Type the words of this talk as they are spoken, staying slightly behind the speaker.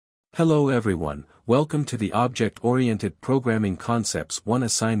Hello everyone, welcome to the Object-Oriented Programming Concepts 1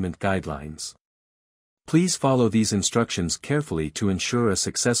 Assignment Guidelines. Please follow these instructions carefully to ensure a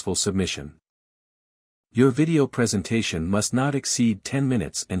successful submission. Your video presentation must not exceed 10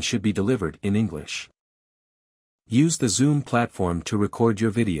 minutes and should be delivered in English. Use the Zoom platform to record your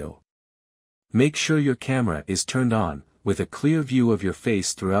video. Make sure your camera is turned on, with a clear view of your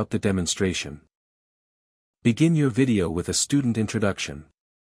face throughout the demonstration. Begin your video with a student introduction.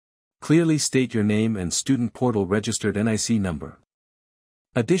 Clearly state your name and student portal registered NIC number.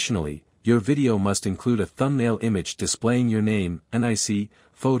 Additionally, your video must include a thumbnail image displaying your name, NIC,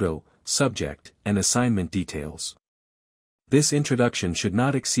 photo, subject, and assignment details. This introduction should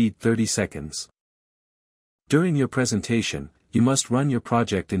not exceed 30 seconds. During your presentation, you must run your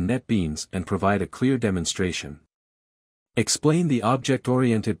project in NetBeans and provide a clear demonstration. Explain the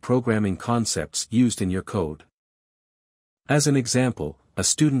object-oriented programming concepts used in your code. As an example, a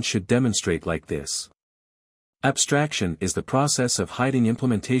student should demonstrate like this. Abstraction is the process of hiding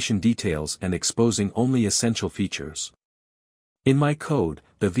implementation details and exposing only essential features. In my code,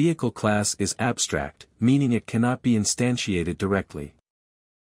 the vehicle class is abstract, meaning it cannot be instantiated directly.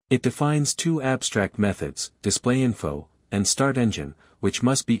 It defines two abstract methods, displayInfo, and startEngine, which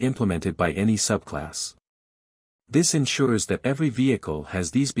must be implemented by any subclass. This ensures that every vehicle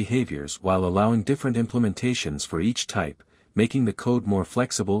has these behaviors while allowing different implementations for each type, making the code more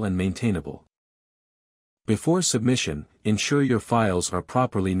flexible and maintainable. Before submission, ensure your files are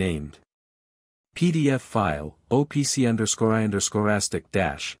properly named. PDF file,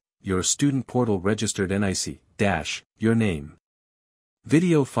 OOPC_I_ASTIC- your student portal registered NIC, your name.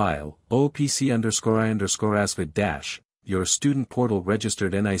 Video file, OOPC_I_ASVID- your student portal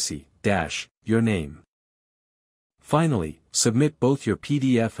registered NIC, your name. Finally, submit both your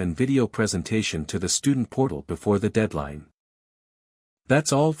PDF and video presentation to the student portal before the deadline.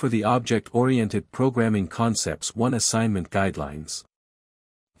 That's all for the Object-Oriented Programming Concepts 1 Assignment Guidelines.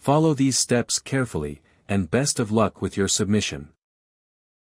 Follow these steps carefully, and best of luck with your submission.